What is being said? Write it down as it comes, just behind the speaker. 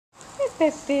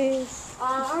Peppies.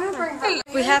 I'm gonna bring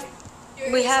We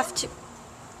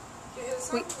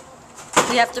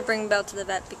have to bring Belle to the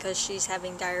vet because she's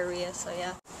having diarrhea, so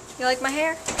yeah. You like my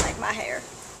hair? I like my hair.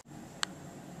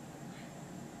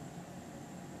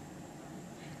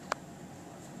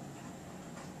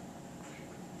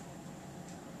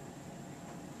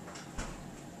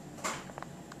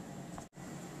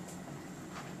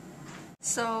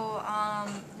 So,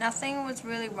 nothing was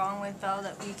really wrong with Belle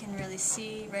that we can really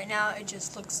see right now. It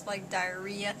just looks like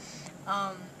diarrhea.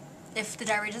 If the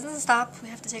diarrhea doesn't stop, we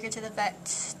have to take her to the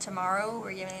vet tomorrow.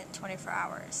 We're giving it 24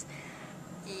 hours.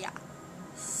 Yeah.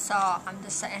 So, I'm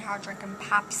just sitting here drinking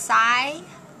Pepsi,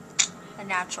 a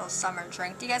natural summer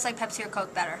drink. Do you guys like Pepsi or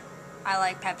Coke better? I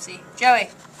like Pepsi. Joey,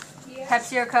 Yeah.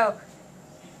 Pepsi or Coke?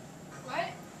 What?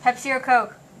 Pepsi or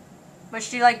Coke? Which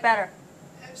do you like better?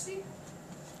 Pepsi?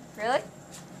 Really?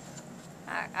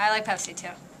 I like Pepsi too.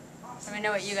 Let me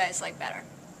know what you guys like better.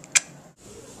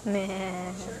 Meh.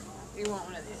 Sure. You want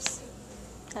one of these?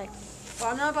 Like, Well,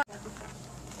 I'm not buying.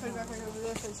 Put it back over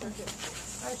there for a second.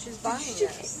 Oh, she's buying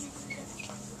this.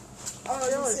 Oh,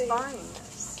 Jill is buying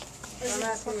this. I'm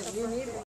asking if you need it.